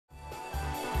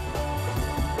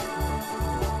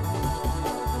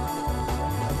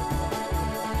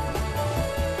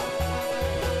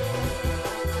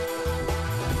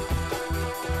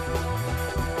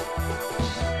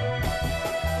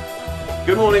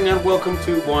Good morning and welcome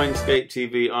to Winescape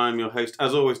TV. I'm your host,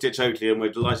 as always, Ditch Oakley, and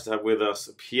we're delighted to have with us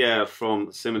Pierre from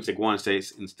Simonsig Wine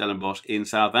Estates in Stellenbosch in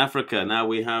South Africa. Now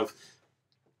we have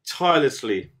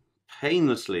tirelessly,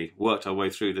 painlessly worked our way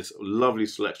through this lovely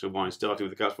selection of wines, starting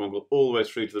with the Castelmongol all the way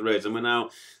through to the reds, and we're now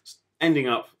ending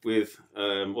up with,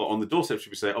 well, on the doorstep,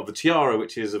 should we say, of the Tiara,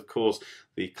 which is, of course,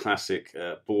 the classic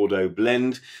Bordeaux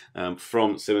blend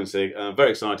from Simonsig. I'm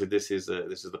very excited. This is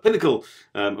the pinnacle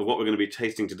of what we're going to be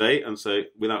tasting today. And so,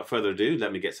 without further ado,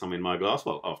 let me get some in my glass.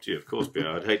 Well, after you, of course,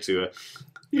 Pierre. I'd hate to...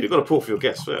 you've got to pour for your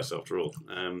guests first, after all.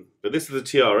 But this is the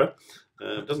Tiara.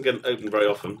 It doesn't get opened very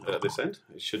often at this end.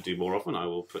 It should do more often. I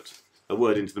will put a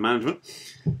word into the management.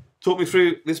 Talk me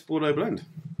through this Bordeaux blend.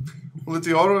 Well,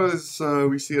 the Tiara is,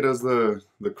 we see it as the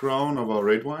crown of our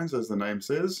red wines, as the name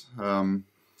says.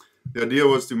 The idea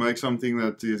was to make something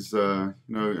that is, you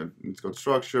know, it's got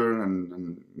structure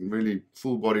and really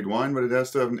full-bodied wine, but it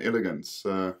has to have an elegance.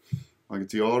 Like a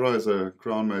tiara is a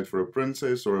crown made for a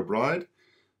princess or a bride,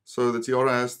 so the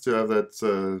Tiara has to have that,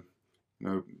 you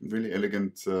know, really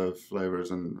elegant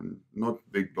flavors and not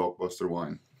big blockbuster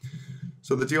wine.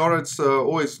 So the Tiara, it's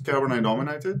always Cabernet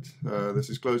dominated. This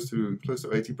is close to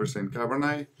 80%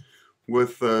 Cabernet,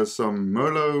 with some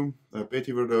Merlot,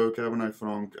 Petit Verdot, Cabernet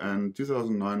Franc, and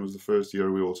 2009 was the first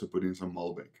year we also put in some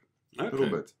Malbec. Okay. A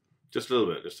little bit. Just a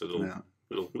little bit, just a little, Yeah.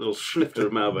 little snifter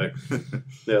of Malbec.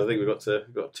 Yeah, I think we've got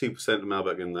 2% of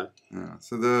Malbec in there. Yeah.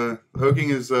 So the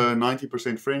oaking is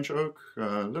 90% French oak,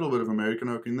 a little bit of American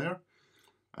oak in there,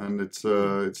 and it's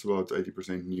about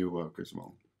 80% new oak as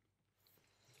well.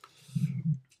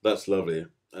 That's lovely.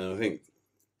 I think,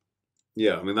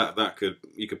 yeah, I mean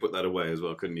you could put that away as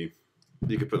well, couldn't you?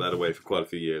 You could put that away for quite a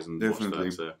few years and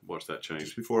watch that change.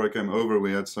 Just before I came over,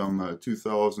 we had some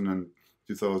 2000 and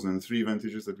 2003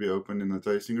 vintages that we opened in the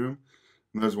tasting room.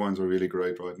 And those wines are really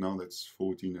great right now. That's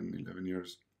 14 and 11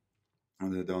 years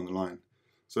down the line.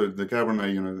 So the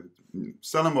Cabernet, you know,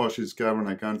 Stellenbosch is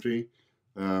Cabernet country.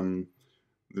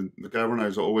 The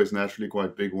Cabernets are always naturally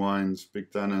quite big wines,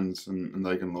 big tannins, and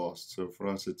they can last. So for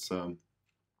us, it's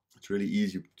really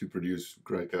easy to produce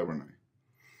great Cabernet.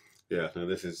 Yeah, no,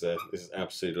 this is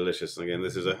absolutely delicious. And again,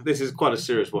 this is quite a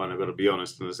serious wine, I've got to be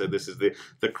honest. And I said this is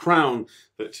the crown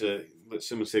that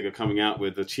Simonsig are coming out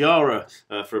with, the tiara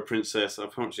for a princess.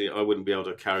 Unfortunately, I wouldn't be able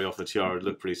to carry off the tiara. It'd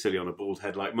look pretty silly on a bald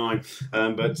head like mine.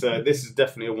 But this is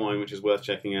definitely a wine which is worth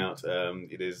checking out.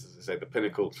 It is, as I say, the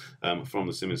pinnacle from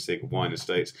the Simonsig Wine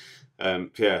Estates.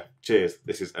 Pierre, cheers.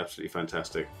 This is absolutely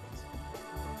fantastic.